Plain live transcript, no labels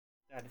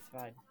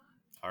Satisfied.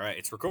 All right,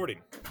 it's recording.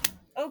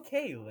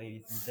 Okay,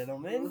 ladies and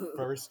gentlemen.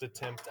 First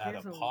attempt at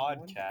a Here's a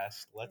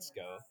podcast. Let's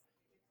go.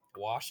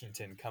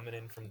 Washington coming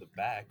in from the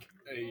back.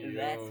 Hey,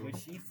 That's what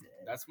she said.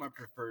 That's my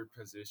preferred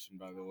position,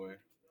 by the way.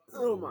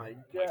 Oh my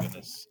My god.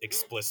 goodness.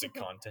 Explicit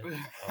content.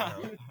 Oh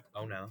no.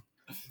 Oh no.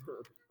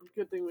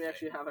 Good thing we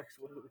actually have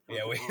explicit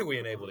Yeah, content. we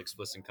enabled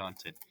explicit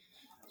content.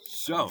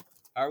 So,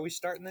 how are we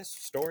starting this?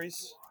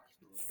 Stories?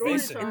 Story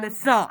Mason. time. In the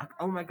sock.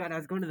 Oh my god, I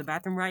was going to the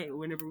bathroom right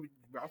whenever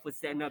Ralph was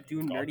standing up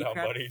doing Calm nerdy down,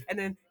 crap. buddy. And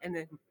then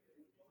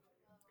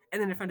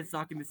I found a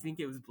sock in the sink.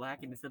 It was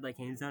black and it said like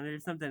hands on it or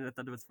something. And I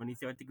thought it was funny,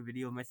 so I took a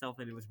video of myself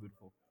and it was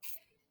beautiful.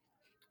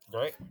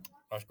 Great.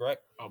 That's great.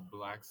 A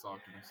black sock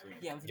in the sink.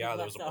 Yeah, it was Yeah, a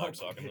there black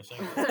was a black sock in the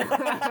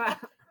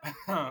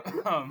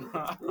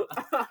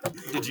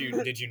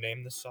sink. Did you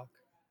name this sock?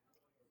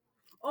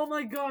 Oh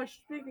my gosh,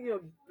 speaking of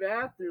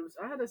bathrooms,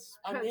 I had a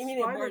I'm pet naming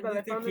it spider Martin that I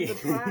Luther found in the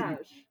King.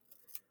 trash.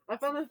 I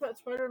found a pet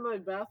spider in my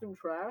bathroom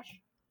trash.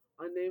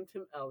 I named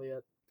him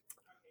Elliot.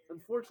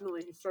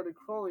 Unfortunately, he started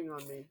crawling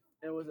on me.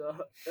 It was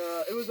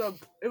a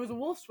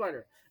wolf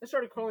spider. It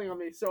started crawling on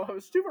me, so I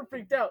was super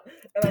freaked out,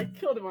 and I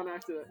killed him on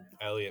accident.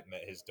 Elliot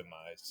met his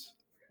demise.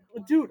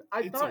 Dude,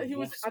 I It's thought a he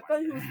was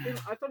in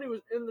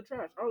the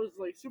trash. I was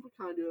like super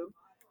kind to him.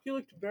 He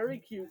looked very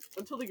cute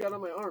until he got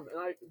on my arm, and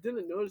I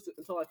didn't notice it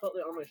until I felt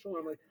it on my shoulder.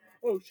 I'm like,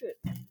 oh shit,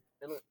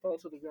 and it fell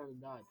to the ground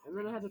and died. And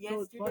then I had to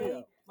throw its body Yesterday,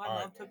 out. my All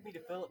mom right. took me to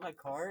fill up my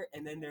car,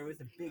 and then there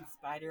was a big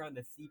spider on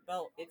the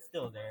seatbelt. It's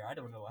still there. I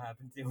don't know what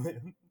happened to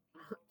him.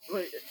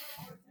 Wait,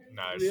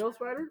 Nice. real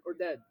spider or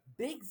dead?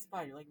 Big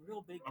spider, like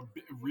real big.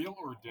 Real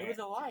or dead? It was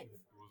alive.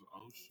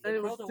 Oh shit. It And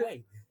it was crawled sti-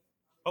 away.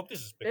 Hope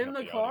this is picking In up the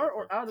audio car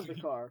or correct. out of the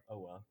car? Oh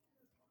well.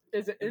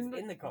 Is it It's in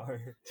in the car.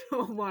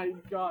 Oh my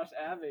gosh,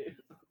 Abby.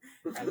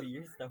 Abby,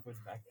 your stuff was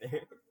back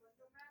there.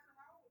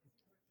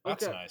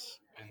 That's Okay. nice.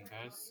 And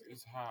this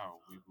is how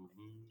we will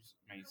lose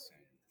Mason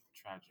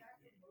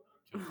tragically,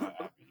 killed by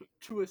Abby.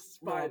 To a No,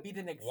 spider. I'll be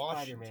the next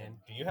Washington. Spider-Man.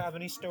 Do you have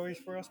any stories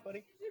for us,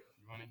 buddy? You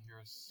want to hear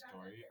a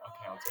story?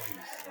 Okay, I'll tell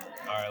you a story.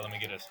 All right, let me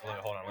get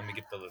hold on. Let me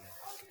get the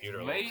computer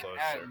a little Late closer.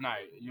 at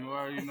night, you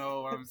already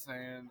know what I'm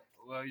saying.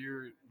 Well,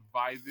 you're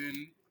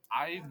vibing.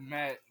 I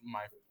met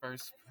my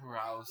first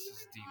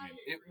paralysis demon.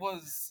 It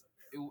was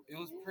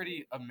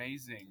pretty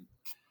amazing.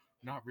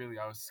 Not really.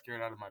 I was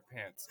scared out of my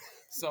pants.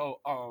 So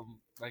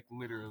like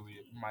literally,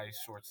 my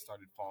shorts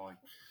started falling.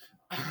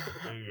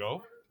 There you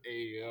go.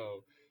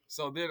 Ayo.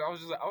 So then I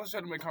was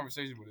trying to make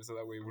conversation with it so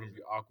that way it wouldn't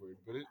be awkward.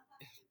 But it,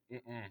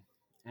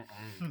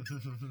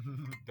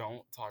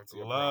 don't talk to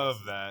your Love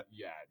paralysis. that.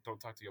 Yeah, don't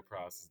talk to your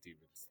paralysis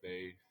demons.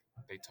 They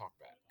talk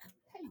back.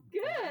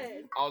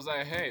 Good. I was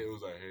like, hey. It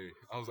was like, hey.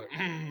 I was like,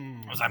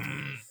 I was like,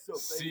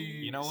 see,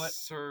 You know what?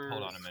 Sir.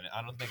 hold on a minute.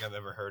 I don't think I've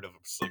ever heard of a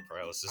sleep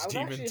paralysis I've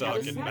demon actually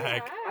talking had-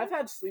 back. I've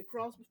had sleep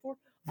paralysis before.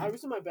 I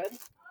was in my bed.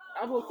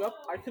 I woke up.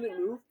 I couldn't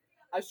move.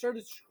 I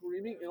started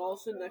screaming, and all of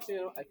a sudden, next thing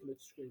I know, I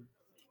couldn't scream.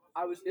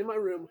 I was in my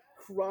room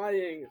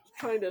crying,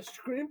 trying to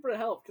scream for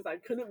help because I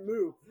couldn't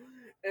move.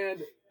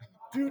 And,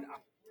 dude,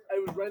 I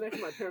was right next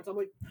to my parents. I'm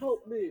like,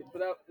 help me.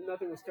 But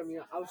nothing was coming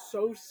out. I was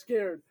so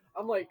scared.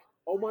 I'm like,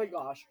 oh my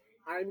gosh,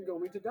 I'm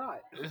going to die.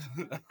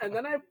 And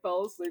then I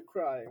fell asleep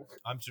crying.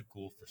 I'm too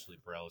cool for sleep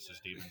paralysis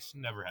demons.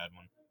 Never had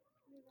one.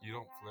 You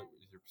don't flip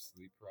with your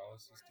sleep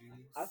paralysis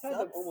demons? I've had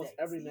them almost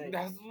every night.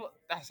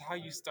 That's how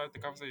you start the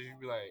conversation. You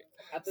be like,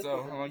 At this so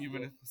point, how long you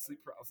been in sleep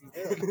paralysis?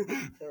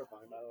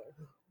 Terrifying, by the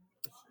way.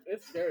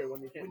 It's scary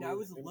when you can't When I move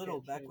was and you little,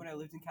 can't back change. when I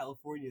lived in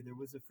California, there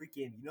was a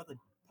freaking, the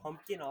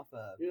pumpkin off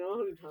of You know how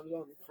many times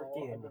on the call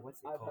Freaking,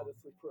 what's it I've had called?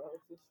 a sleep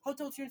paralysis?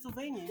 Hotel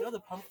Transylvania. You know the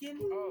pumpkin?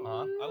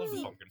 I love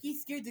the pumpkin. He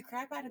scared the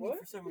crap out of me What?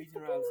 for some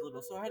reason when I was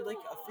little. So I had like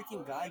a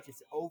freaking guy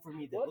just over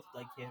me that What? looked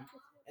like him,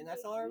 and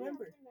that's all I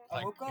remember. I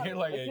Like, woke up. you're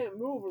like I can't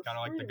move or kind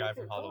of like the scream, guy I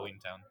from can't talk. Halloween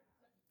Town.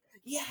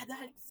 Yeah,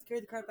 that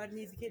scared the crap out of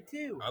me as a kid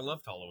too. I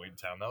loved Halloween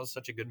Town. That was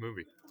such a good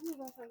movie. Yeah,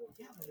 but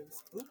it was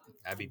spooky.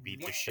 Abby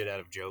beat the shit out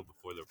of Joe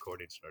before the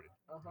recording started.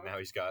 Uh-huh. Now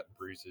he's got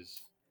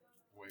bruises,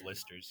 Wait.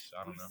 blisters.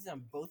 I don't know. This is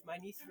on both my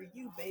knees for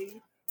you,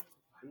 baby.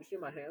 You see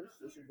my hands?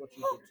 This is what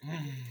you did.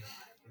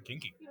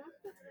 Kinky.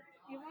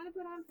 You want to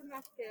put on some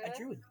mascara? I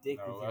drew a dick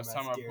No, with your last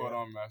time I mascara. put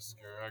on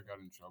mascara, I got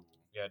in trouble.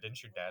 Yeah,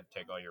 didn't your dad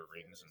take all your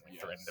rings and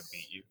threaten to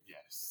beat you?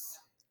 Yes.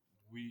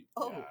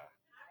 Oh. Yeah.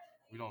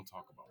 We don't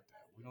talk about that.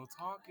 We don't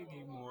talk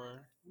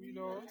anymore. We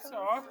don't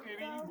talk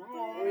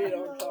anymore. We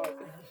don't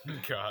talk.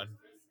 God.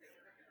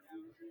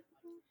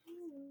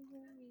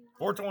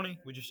 420.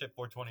 We just hit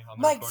 420 on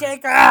the Mike recording.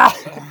 Shaker!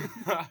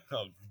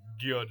 Oh,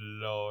 good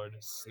lord.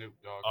 Snoop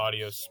Dogg.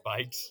 Audio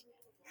spikes.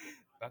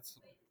 That's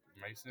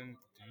Mason.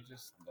 Do you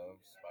just love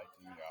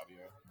spiking the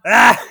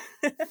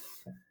audio?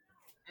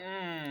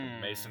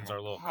 Mason's our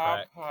little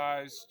crack.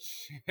 Popeye's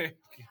chicken.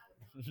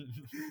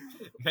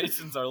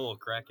 Mason's our little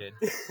crackhead.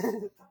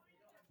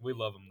 We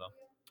love him though.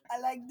 I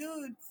like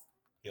dudes.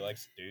 He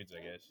likes dudes, I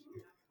guess.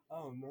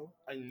 Oh no.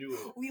 I knew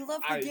it. We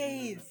love the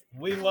gays.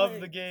 We love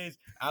the gays.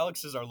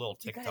 Alex is our little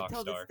You gotta TikTok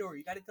tell the star story.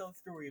 You gotta tell the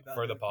story about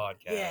for the it.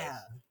 podcast. Yeah.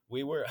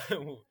 We were.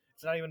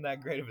 It's not even that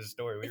great of a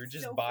story. We were It's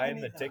just so buying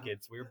funny, the though.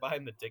 tickets. We were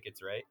buying the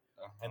tickets, right?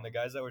 and the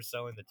guys that were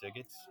selling the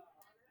tickets.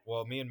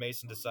 Well, me and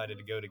Mason decided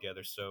to go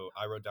together, so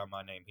I wrote down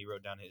my name, he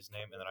wrote down his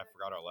name, and then I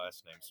forgot our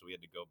last name, so we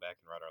had to go back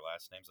and write our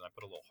last names, and I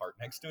put a little heart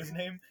next to his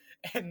name.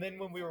 And then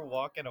when we were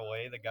walking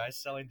away, the guy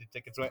selling the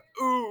tickets went,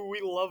 "Ooh, we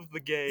love the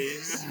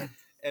gays,"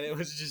 and it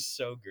was just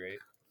so great.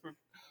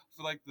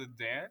 For like the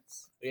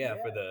dance. Yeah,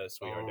 for the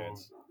sweetheart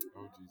dance.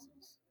 Oh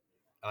Jesus!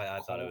 I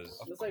thought it Cole- was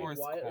Of It's like course,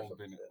 Wyatt or Cole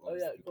something. Bennett. Oh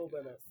was yeah, the Cole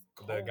kid. Bennett.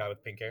 the guy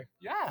with pink hair.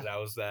 Yeah, That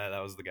was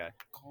the guy.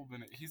 Cole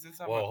Bennett. He's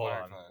inside Whoa, my hold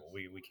choir on. class.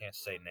 We can't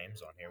say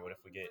names on here. What if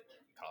we get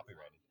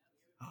copyrighted?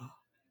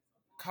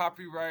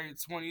 Copyright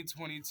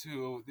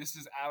 2022. This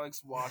is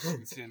Alex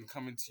Washington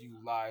coming to you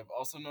live,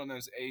 also known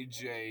as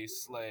AJ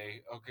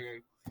Slay.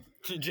 Okay.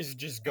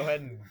 just go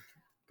ahead and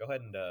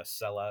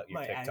sell out your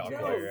My TikTok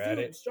address. while No, you're at dude,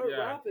 it. start Yeah.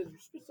 rapping.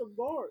 Spit some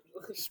bars.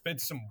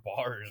 Spit some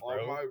bars, All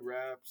bro. my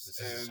raps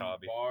This is his and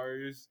hobby.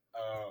 bars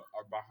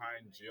are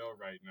behind jail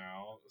right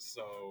now.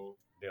 So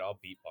Dude, I'll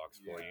beatbox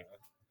for yeah. you.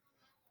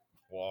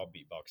 Well, I'll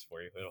beatbox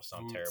for you. It'll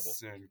sound terrible.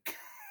 Boots and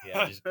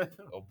Yeah, just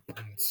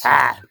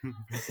Ah.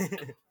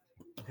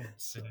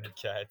 boots and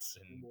cats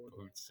and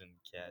boots and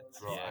cats.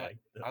 Bro, Yeah.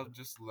 I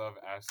just love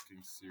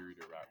asking Siri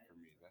to rap for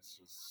me.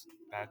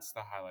 That's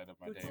the highlight of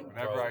my day. Bro,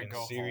 Whenever Bro, I when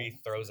go Siri home,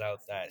 throws out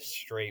that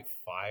straight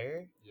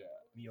fire. yeah.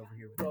 Me over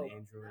here with Bro. an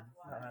Android.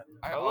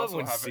 I love also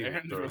when have Siri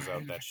an throws out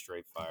Android. that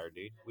straight fire,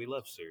 dude. We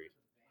love Siri.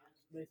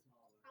 Alex,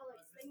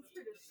 thanks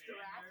for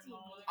distracting me.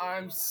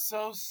 I'm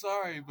so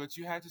sorry, but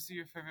you had to see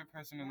your favorite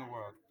person in the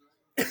world.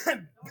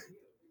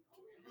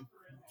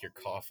 Your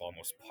cough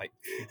almost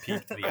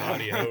peaked the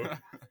audio.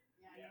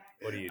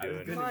 What are you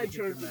doing? My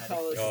turn to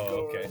tell a Oh,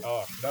 story. okay.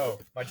 Oh, no.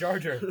 My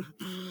charger.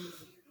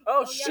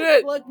 Oh yeah,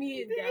 shit! Plug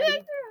me in,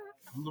 daddy.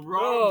 The Oh,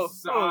 wrong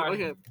side.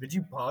 okay. Did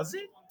you pause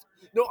it?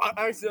 No, I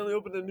accidentally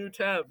opened a new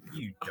tab.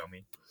 You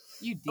dummy.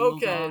 You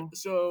Okay, ding-dong.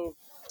 so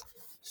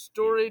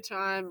story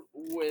time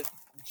with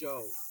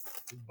Joe.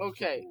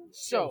 Okay,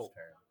 so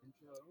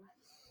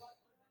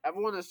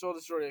everyone has told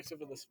the story except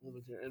for this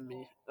woman here and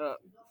me.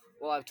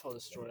 Well, I've told the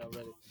story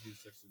already.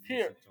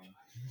 Here.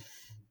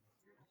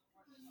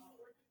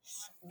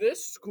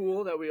 This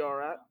school that we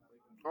are at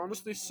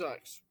honestly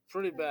sucks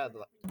pretty bad.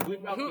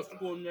 Who-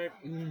 school name.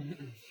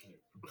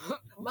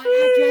 My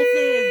address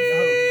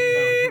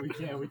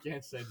is. we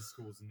can't say the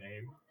school's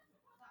name.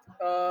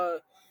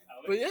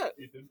 But yeah,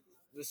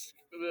 this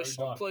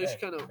Dog, place hey,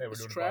 kind of hey, we're is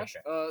doing a trash.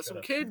 podcast. Some Shut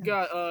up. kid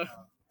got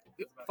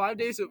 5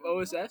 days of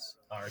OSS.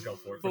 All right, go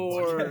for it.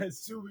 For-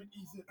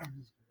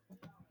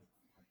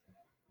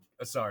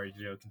 Sorry,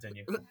 Joe.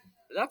 Continue.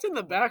 That's in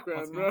the background,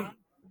 What's bro. going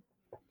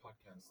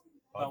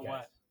About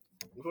what?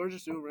 We're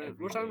just doing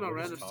we're talking about We're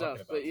random just talking stuff.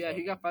 about But yeah, stuff.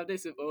 he got 5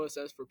 days of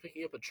OSS for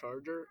picking up a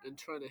charger and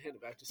trying to hand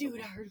it back to someone.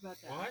 Dude, I heard about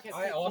that. What? kept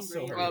I thinking also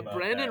right heard now. about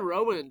Brandon that.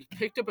 Rowan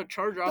picked up a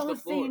charger off the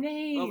Don't floor. say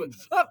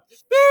names.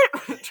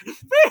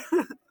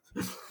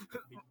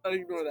 I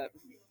ignore that.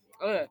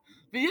 Okay,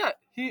 but yeah,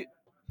 he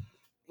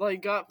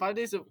got 5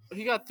 days of.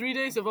 He got 3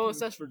 days of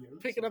OSS for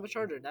picking up a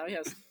charger. Now he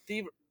has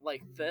thief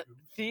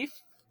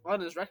on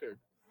his record.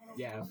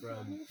 Yeah,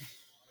 from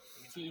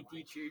T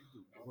teacher.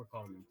 We're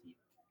calling him T.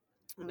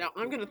 Now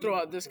I'm gonna throw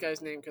out this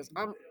guy's name because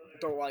I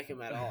don't like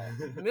him at all.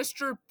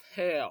 Mr.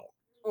 Pale.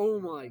 Oh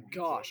my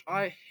gosh,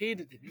 I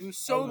hated him. He was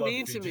so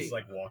mean to me. Just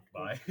like walked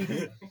by.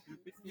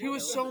 He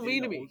was so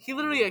mean to me. He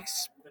literally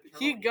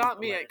he got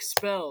me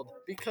expelled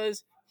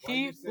because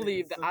he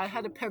believed that I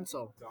had a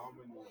pencil.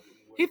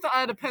 He thought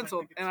I had a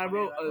pencil and I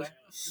wrote a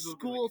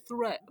school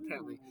threat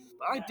apparently,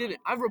 but I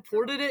didn't. I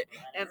reported it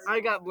and I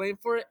got blamed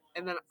for it,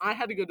 and then I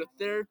had to go to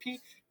therapy.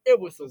 It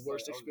was the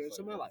worst experience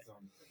of my life.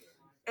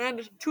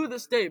 And to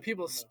this day,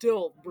 people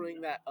still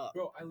bring that up.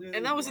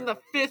 And that was in the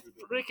 5th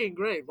freaking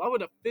grade. Why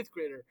would a 5th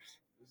grader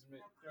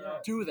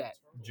do that?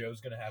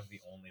 Joe's gonna have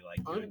the only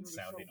like good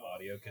sounding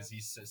audio because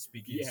he's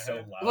speaking so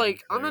loud.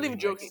 Like, and I'm not clearly even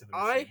joking. next to the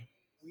I machine.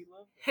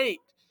 hate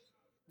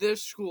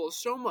this school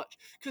so much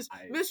because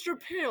Mr.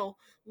 Pale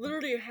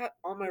literally had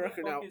on my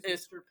record now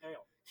is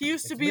he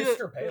used to It's be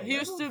Mr. Pale, he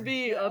used bro. to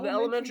be the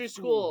elementary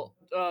school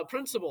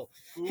principal.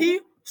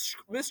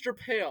 Mr.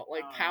 Pale,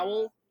 like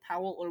Powell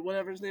or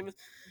whatever his name is,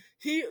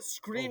 he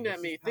screamed at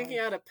me thinking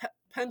I had a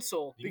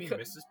pencil You mean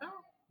because Mrs. Powell?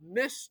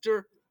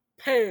 Mr.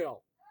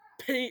 Pale,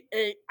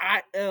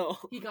 Pail.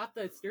 He got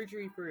the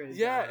surgery for his.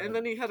 Yeah, and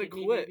then he had to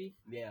kidney, quit. maybe?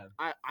 Yeah,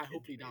 I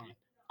hope he died.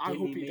 I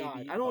Kidney, hope he died.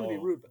 maybe. I don't want to be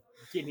Oh. rude, but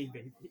kidney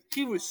baby.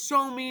 he was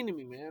so mean to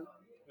me, man.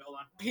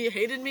 He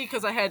hated me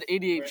because I had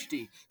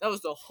ADHD. That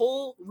was the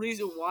whole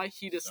reason why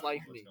he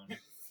disliked me.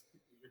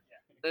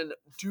 And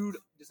dude,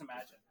 Just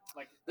imagine.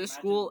 Like this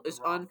imagine school The is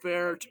Rock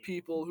unfair to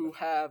people who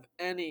have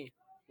any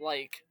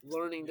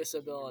learning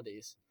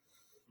disabilities,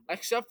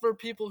 except for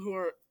people who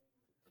are.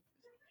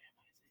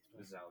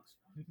 This is Alex.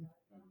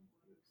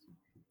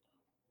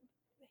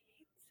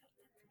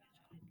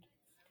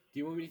 Do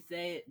you want me to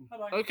say it?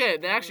 Bye-bye. Okay,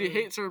 they actually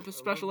hate certain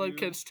special ed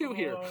kids too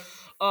here.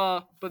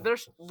 But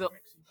there's the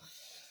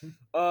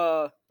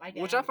Bye,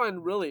 which I Dad.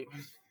 find really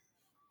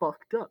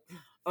fucked up.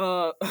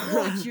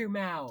 Watch your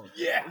mouth.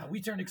 Yeah,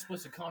 we turned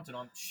explicit content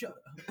on. Shut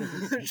up.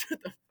 Shut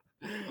the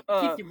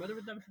Kiss your mother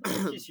with them.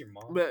 Kiss your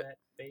mom. but- That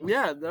face.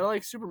 Yeah, they're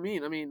like super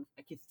mean. I mean,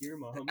 I kissed your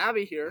mom.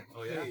 Abby here.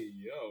 Oh yeah. Hey,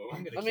 yo.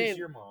 I'm gonna I kiss mean-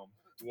 your mom.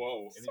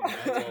 Whoa. And then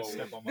your dad's gonna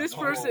step on my This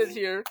toes. person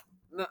here,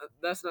 no,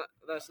 that's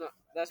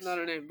not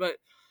her name, but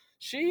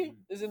she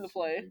is in the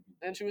play,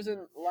 and she was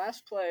in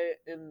last play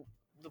in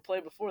the play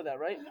before that,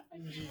 right?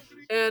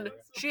 And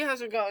she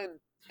hasn't gotten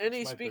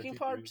any My speaking 33.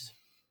 parts.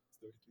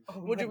 Oh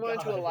Would my you mind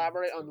to God.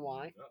 elaborate on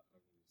why?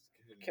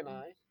 Can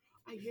I?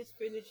 I just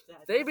finished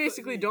that. They That's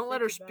basically what don't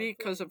let her such a bad speak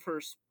because play. of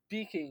her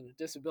speaking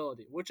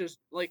disability, which is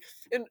like,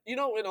 in in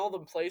all the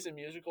plays and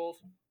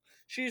musicals,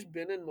 she's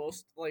been in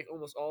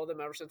almost all of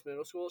them ever since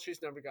middle school.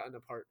 She's never gotten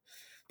a part,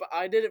 but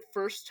I did it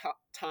first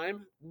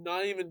time,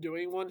 not even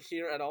doing one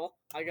here at all.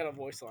 I got a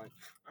voice line.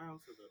 I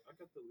also got, I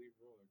got the lead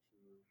role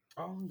actually.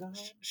 Oh god.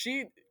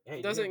 She Hey,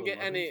 you doesn't have a get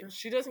love any. interest?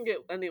 She doesn't get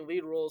any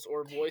lead roles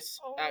or voice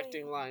Oh,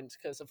 acting lines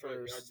because of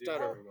her But I did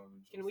stutter. have a love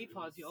interest. Can we It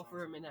pause was y'all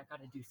for a minute? I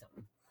gotta do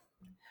something.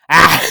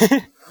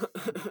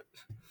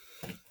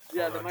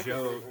 Yeah, Hold the on,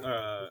 Joe.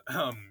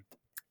 microphone.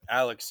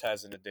 Alex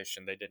has an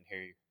addition. They didn't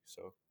hear you,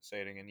 so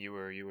say it again. You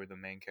were the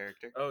main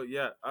character, Oh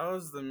yeah, I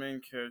was the main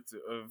character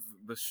of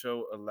the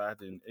show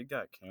Aladdin. It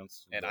got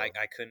canceled. and though.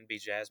 I couldn't be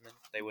Jasmine.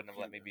 They wouldn't have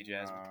let me be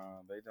Jasmine.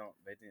 Nah, they don't.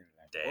 They didn't.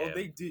 Damn. Oh,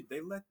 they did. They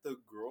let the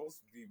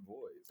girls be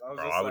boys. I was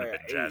Bro, just I would have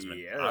like, been Jasmine.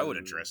 "Hey, I would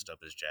have yeah." dressed up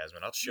as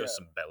Jasmine. I'll show Yeah.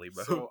 some belly,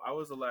 bro. So I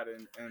was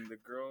Aladdin, and the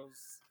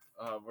girls.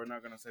 We're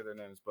not gonna say their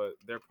names, but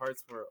their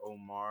parts were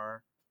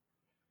Omar,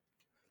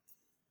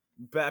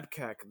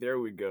 Babcock. There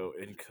we go,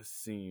 and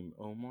Kasim.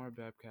 Omar,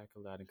 Babcock,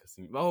 Aladdin,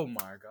 Kasim. Oh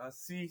my God!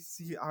 See,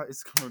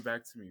 it's coming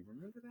back to me.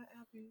 Remember that,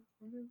 Abby?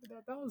 Remember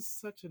that? That was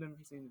such an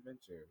amazing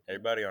adventure.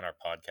 Everybody on our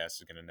podcast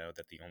is gonna know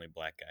that the only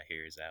black guy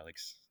here is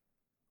Alex.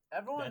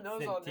 Everyone That's knows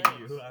sent all to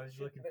names. you. I was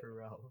looking for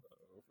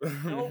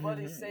Ralph.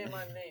 Nobody say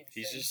my name.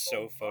 He's Say just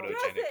so Bob.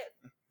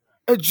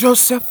 photogenic.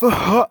 Joseph.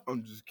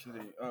 I'm just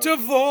kidding.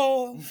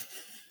 Duvall.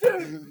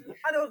 Dude,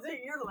 I don't think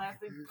you're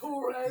laughing.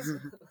 Torres.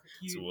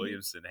 It's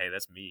Williamson. Hey,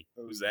 that's me.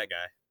 Who's that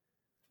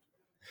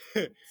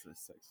guy? It's a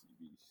sexy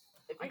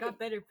beast. I got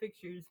better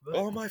pictures, but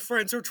All my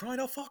friends are trying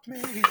to fuck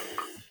me.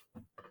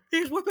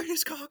 He's whipping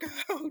his cock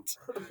out.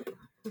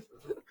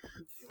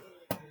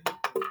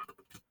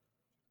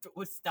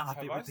 we'll stop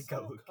Have it I with the said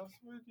a coke. cuss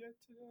word yet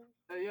today?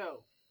 Hey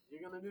yo, you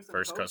gonna do some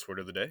First coke? cuss word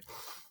of the day.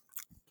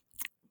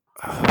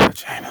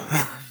 Vagina.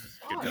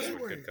 Good Oh, cuss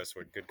N-word. word. Good cuss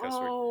word. Good cuss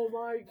word. Oh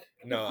my.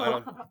 No, I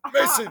don't.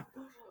 Mason,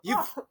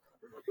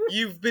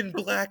 you've been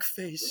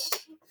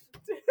blackfaced.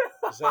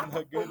 Is that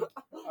not good?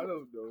 I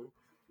don't know.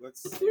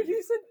 Let's see. Dude,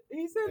 he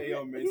said, Hey,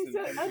 yo, he Mason,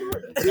 said thank you.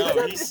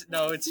 N-word.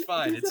 No, it's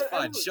fine. He It's said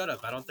fine. N-word. Shut up.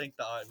 I don't think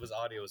the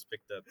audio was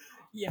picked up.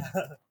 Yeah,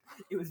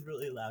 it was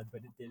really loud,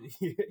 but it didn't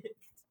hear it.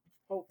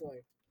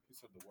 Hopefully. You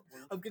said the what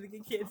word? I'm gonna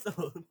get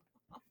canceled.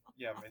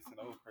 Yeah, Mason,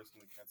 I will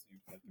personally cancel you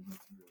for like the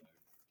rest of your life.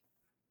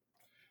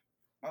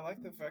 I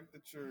like the fact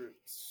that your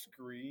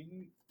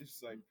screen is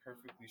like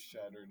perfectly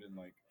shattered in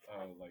like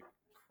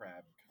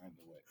crab kind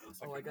of way.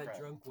 It's like Oh, a I got crab.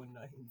 drunk one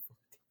night.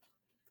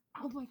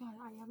 Oh my god,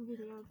 I have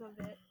videos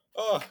of it.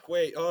 Oh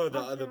wait. Oh, the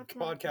Okay,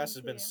 podcast has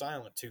been thank you.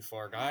 silent too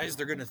far, guys.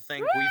 They're gonna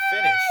think we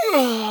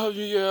finished.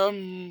 Yeah,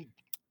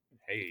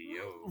 Hey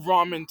yo.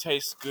 ramen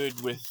tastes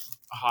good with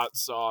hot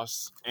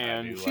sauce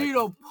and- do like-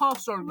 Cheeto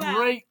puffs are Wow.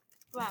 great.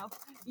 Wow,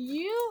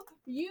 you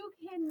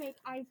can make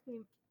ice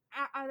cream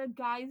out of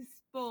guy's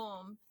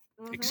sperm.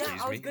 Excuse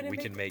Yeah, I was me. gonna We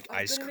make- can make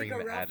I was ice gonna make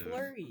cream a Ralph out of.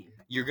 Flurry.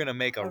 You're gonna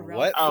make a A Ralph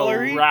what Oh,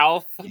 flurry?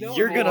 Ralph. You know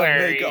You're gonna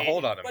make a. Flurry.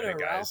 Hold on a But a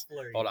minute, Ralph guys.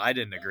 Flurry. Hold on, I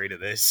didn't agree to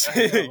this. I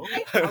know.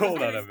 I was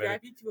Hold on gonna a minute.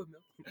 strap you to a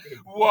milking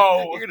table.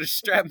 Whoa. You're gonna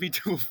strap me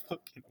to a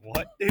fucking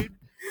what, dude? A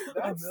milking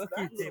that's a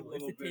table. It's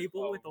little a bit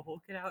table with of- a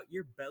hole cut out,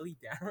 your belly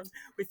down.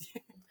 With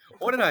your...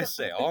 What did I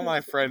say? All my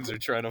friends are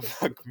trying to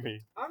fuck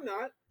me. I'm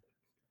not.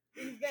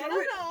 You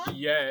better not.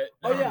 Yeah.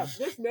 Oh yeah,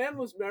 this man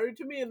was married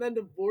to me and then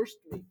divorced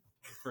me,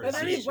 For and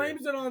then he sister.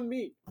 blames it on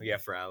me. Yeah,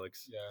 for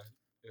Alex. Yeah,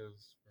 it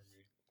was for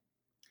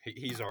me.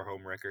 He's our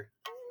home wrecker.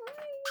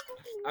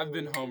 I've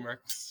been home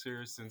wrecker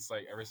since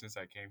ever since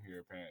I came here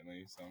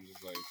apparently. So I'm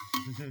just like,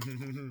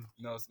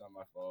 no, it's not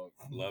my fault.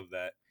 Love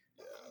that.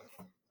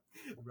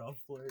 Ralph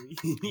Flurry.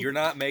 You're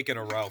not making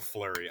a Ralph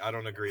Flurry. I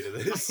don't agree to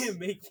this. I am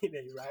making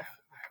a Ralph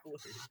Flurry.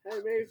 Hey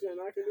Mason,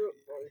 I can do it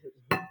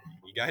for you.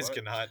 You guys What?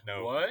 cannot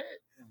know. What?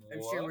 I'm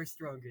What? sure we're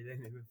stronger than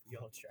him if we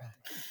all try.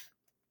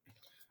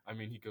 I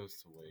mean, he goes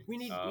to weight. We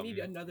need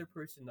another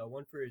person though,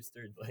 one for his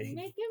third leg.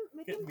 Make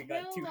him We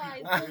got two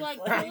paralyzed people for like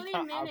for his 20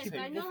 I'll minutes. take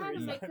I know how to it.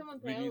 make someone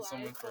We paralyzed. need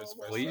someone for his so-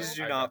 first Please leg.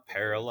 do I not got the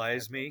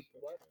paralyze weight. me.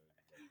 What?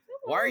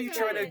 Why are you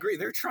trying to Okay. agree?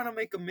 They're trying to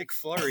make a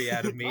McFlurry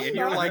out of me, and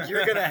you're like,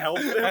 you're gonna help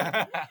them?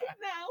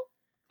 No.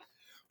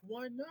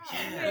 Why not?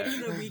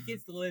 What's the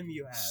weakest limb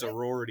you have?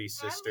 Sorority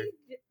sister.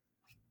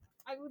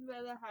 I would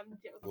rather have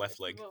Joe's Left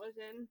leg.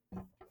 version.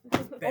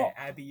 Bet,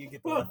 Abby, you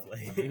get the left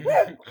leg.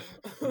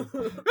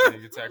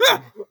 You attack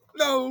him.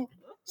 No,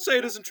 say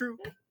it isn't true.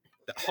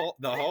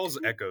 The halls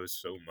echoes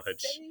so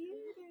much.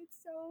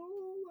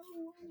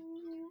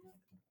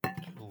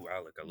 Ooh,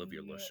 Alec, I love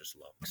your luscious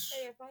locks.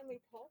 Hey, if I may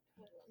talk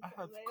for I one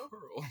have second.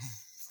 curls.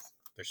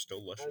 They're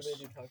still I luscious.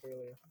 made you talk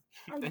earlier.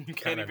 And you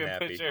Kinda can't even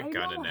nappy. picture. I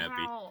Kinda know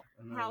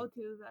nappy. how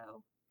to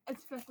though,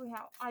 especially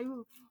how I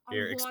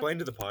Here, watch- explain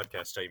to the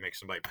podcast how you make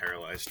somebody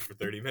paralyzed for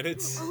 30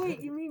 minutes. Oh wait,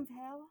 you mean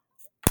pale?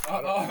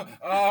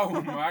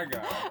 Oh my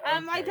god.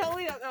 I Okay.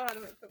 totally don't know how to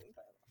make something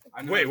pale.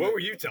 I know Wait, that- what were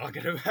you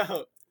talking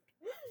about?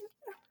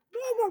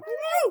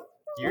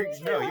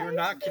 You're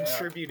not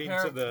contributing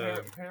to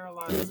the.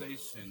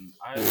 paralyzation.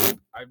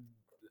 I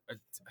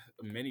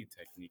many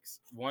techniques.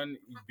 One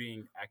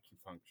being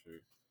acupuncture.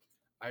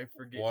 I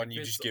forget. One, if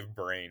you it's- just give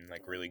brain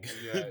like really good.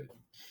 Yeah.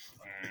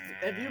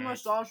 If you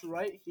massage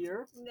right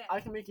here, No. I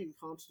can make you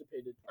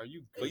constipated. Are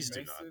you good, Please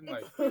do not. Mason?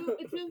 Like,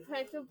 It's two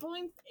pressure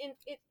points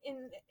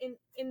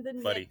in the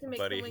Buddy, neck to make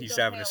buddy, someone he's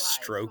go having a paralyzed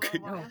stroke. for a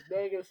while.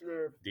 Vagus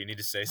nerve. Do you need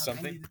to say I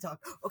something? need to talk.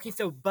 Okay,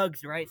 so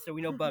bugs, right? So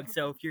we know bugs.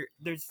 So if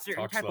there's a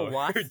certain Talk type slower. of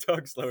wasp.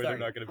 Talk slower. Sorry. They're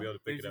not going to be able to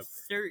pick There's it a up.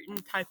 certain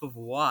type of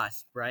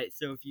wasp, right?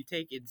 So if you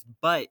take its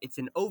butt, it's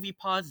an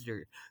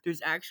ovipositor.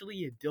 There's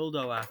actually a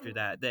dildo after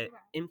that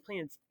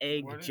implants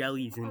egg What is-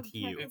 jellies into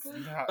you. it's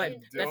not But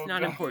a that's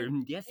not dildo.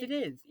 important. Yes, it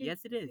is. Yes,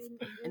 it is.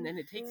 And then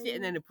it takes it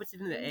and then it puts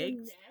it in the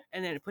eggs,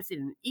 and then it puts it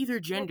in either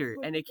gender,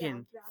 and it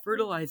can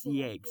fertilize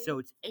the egg. So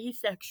it's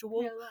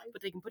asexual,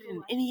 but they can put it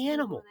in any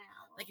animal.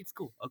 Like, it's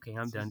cool. Okay,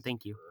 I'm done.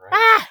 Thank you.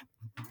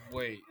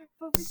 Wait.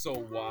 So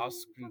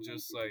wasp can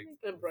just like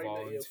Impregnate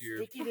you.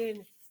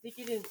 volunteer. Stick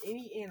it in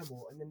any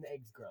animal, and then the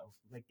eggs grow.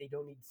 Like, they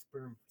don't need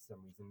sperm for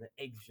some reason.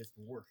 The eggs just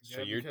work. So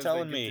Yeah, you're because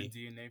telling they me get the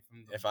DNA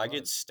from the If I get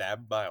blood.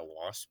 stabbed by a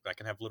wasp, I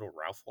can have little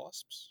Ralph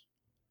wasps?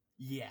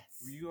 Yes.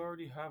 You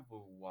already have a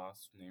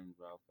wasp named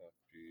Ralph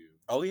after you.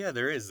 Oh yeah,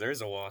 there is.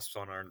 There's a wasp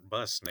on our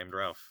bus named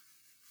Ralph.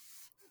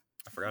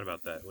 I forgot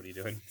about that. What are you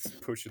doing?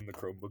 Pushing the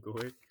Chromebook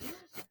away.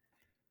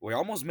 We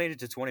almost made it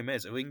to 20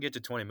 minutes. If we can get to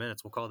 20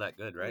 minutes, we'll call that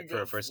good, right? For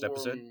our first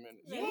episode.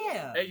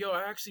 Yeah. Hey, yo,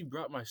 I actually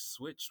brought my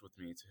Switch with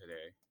me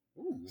today.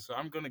 Ooh. So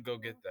I'm gonna go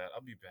get that.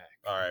 I'll be back.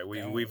 All right,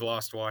 we've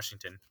lost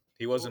Washington.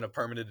 He wasn't a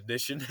permanent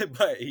addition,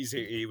 but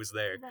he was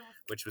there,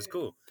 which was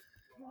cool.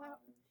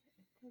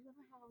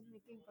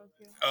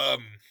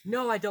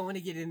 No, I don't want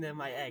to get into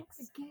my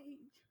ex.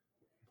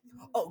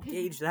 Oh,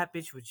 Gage, that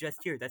bitch was just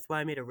here. That's why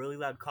I made a really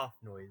loud cough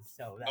noise.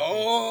 So. That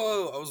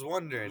Oh, I was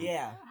wondering.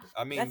 Yeah.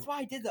 I mean, That's why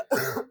I did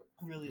the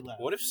really loud.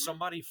 what if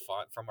somebody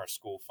from our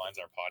school finds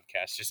our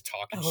podcast just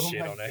talking Oh shit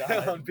my on it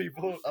God. on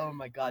people? Oh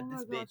my god,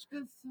 this gosh, bitch.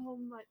 there's so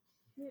much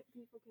shit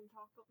people can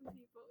talk about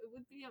people. It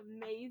would be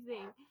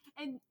amazing.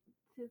 And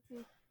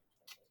Sissy,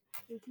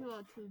 you two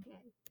are too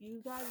gay.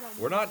 You guys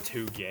are. We're not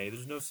too gay.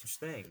 There's no such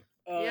thing.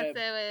 Yes,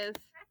 there is.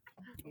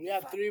 We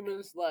have 3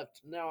 minutes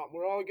left. Now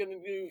we're all gonna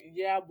do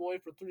yeah boy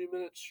for 3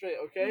 minutes straight,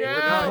 okay? No,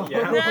 not no,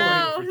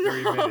 yapping for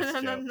 3 no, minutes,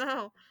 no, no, Joe.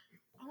 no.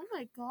 Oh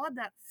my god,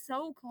 that's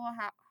so cool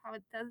how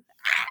it does.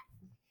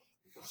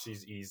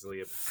 She's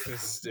easily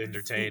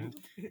entertained.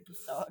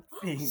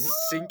 Sucking.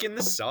 Sink in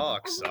the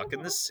sock, suck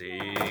in the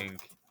sink.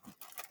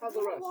 How's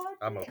the rest?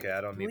 I'm okay.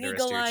 I don't need the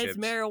rest of your Legalize chips.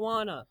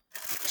 marijuana.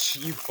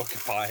 You fucking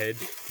pothead.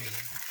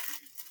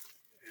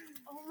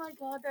 Oh my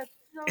god, that's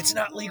so. It's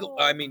not legal. cool.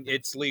 I mean,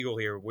 it's legal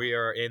here. We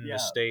are in Yeah. the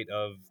state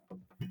of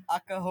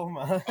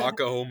Oklahoma.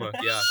 Oklahoma.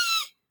 Yeah.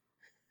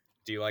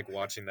 Do you like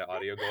watching the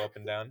audio go up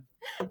and down?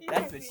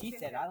 That's what she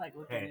said. I like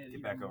looking Hey, at it get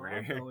even back over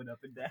more here. going up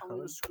and I'm down.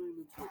 gonna scream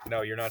into it.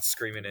 No, you're not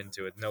screaming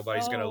into it.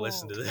 Nobody's gonna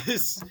listen to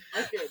this.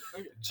 Okay,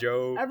 okay.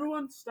 Joe.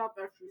 Everyone stop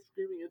actually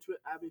screaming into it.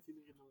 Abby, if you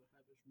make another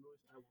fabulous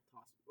noise, I will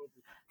toss it over.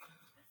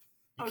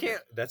 You Okay.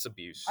 can't. That's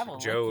abuse. I will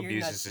Joe lick your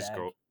abuses his nutsack.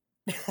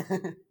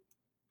 girl.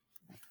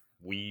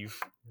 Weave.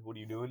 What are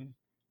you doing?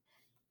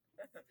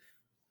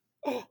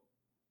 Oh.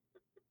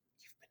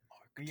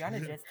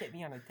 Rihanna just hit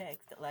me on a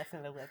text. Last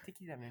night I left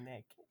tickies on her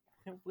neck.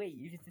 Wait,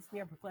 you just dissed me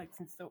on perplexed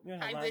and soaked me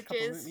on a Hi, last couple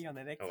bitches. with me on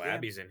the next Oh, day.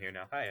 Abby's in here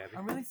now. Hi, Abby.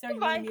 I'm really sorry you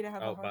Bye. wanted me to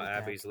have a Oh, heart but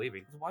attack. Abby's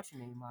leaving. I was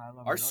watching a mile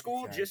on Our my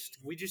school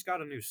orchestra. we just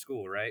got a new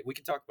school, right? We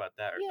can talk about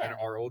that. Yeah. And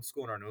our old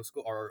school and our new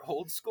school. Our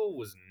old school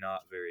was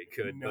not very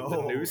good, but No.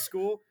 the new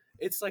school,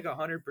 it's like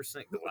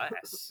 100%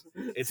 glass.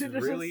 It's Dude,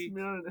 there's really a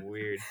smear on it.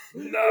 weird.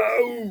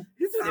 No,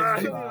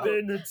 I've I've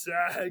been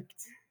attacked.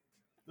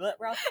 Let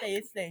Ralph say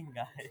his thing,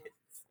 guys.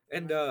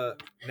 And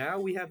now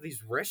we have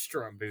these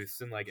restaurant booths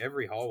in like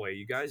every hallway. Do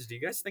you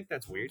guys think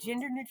that's weird?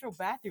 Gender neutral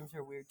bathrooms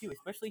are weird too,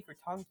 especially for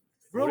tongue.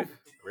 Bro, What if-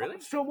 really?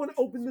 someone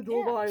opened the door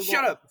Yeah. while I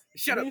Shut locked. up!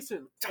 Shut up!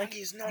 Mason.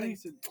 Tongi is not in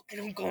Mason.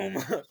 fucking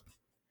Oklahoma.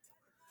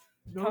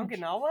 No,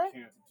 Tonganawa?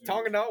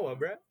 Tonganawa,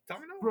 bruh.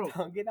 Tonganawa. bro,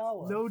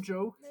 Tonganawa. no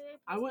joke.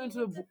 I went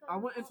into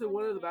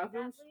one of the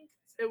bathrooms.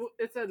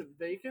 It said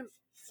vacant,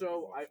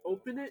 so I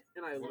opened it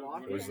and I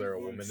locked Was it. there a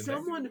woman in there?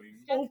 Someone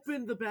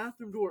opened the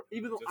bathroom door,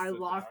 even though I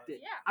locked it.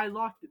 Yeah. I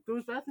locked it.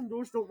 Those bathroom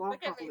doors don't lock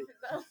Look at properly. Mason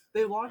though.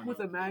 They lock with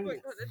a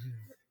magnet.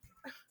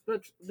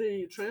 Look,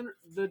 The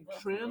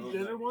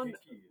transgender one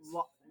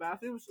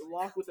bathrooms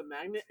lock with a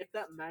magnet. If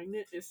that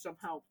magnet is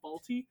somehow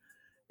faulty,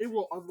 it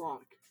will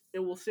unlock. It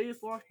will say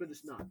it's locked, but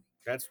it's not.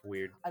 That's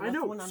weird. I left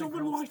know. one on a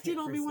Someone girl's walked pit in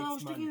on for me while I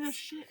was 6 taking a months.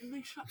 shit, and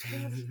they shut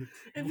down.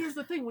 And here's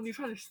the thing: when you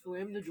try to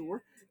slam the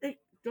door, it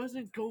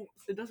doesn't go.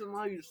 It doesn't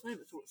allow you to slam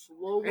it, so it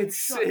slowly It's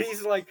shuts.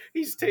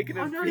 he's taking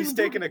I'm not he's even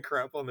taking joking. a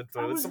crap on the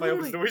toilet. was Somebody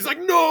opens the door. literally- He's like,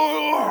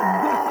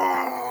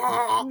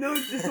 no. No,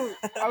 dude.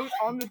 I was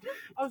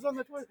on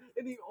the toilet,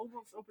 and he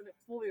almost opened it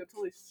fully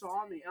until he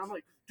saw me. And I'm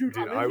like, dude,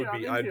 Dude, I'm in here,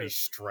 I'm in I'd here. be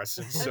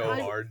stressing so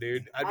I- hard,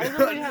 dude. I'd I be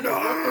literally had to no,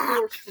 let the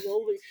door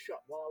slowly shut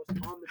while I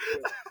was on the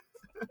toilet.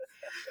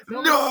 That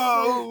was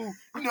no,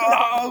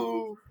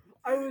 no.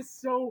 I was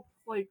so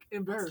like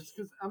embarrassed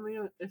because I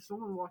mean, if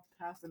someone walked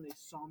past and they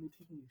saw me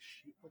taking a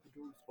shit while the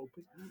door was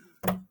open,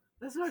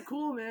 that's not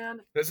cool,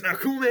 man. That's not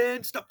cool,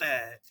 man. Stop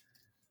that.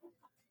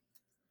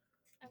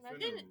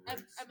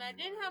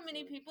 Imagine how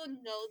many people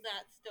know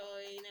that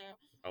story now.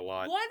 A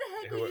lot. Why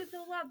the heck Who- are you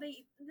so loud? That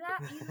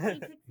easily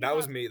picks me That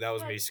was up. me. That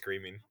was But- me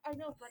screaming. I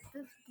know, but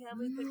this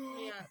barely picks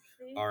me up.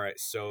 See? All right,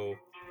 so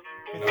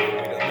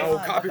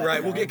no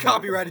copyright. We'll get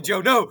copyrighted,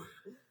 Joe. No.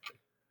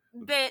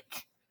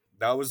 Bitch.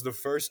 That was the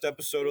first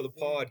episode of the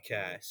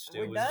podcast.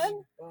 We're It was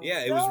done?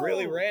 yeah, it was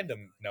really No.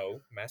 random.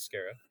 No,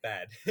 mascara.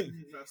 Bad.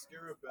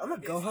 I'm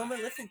gonna go home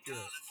and listen to it.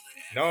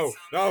 No,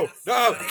 no, no.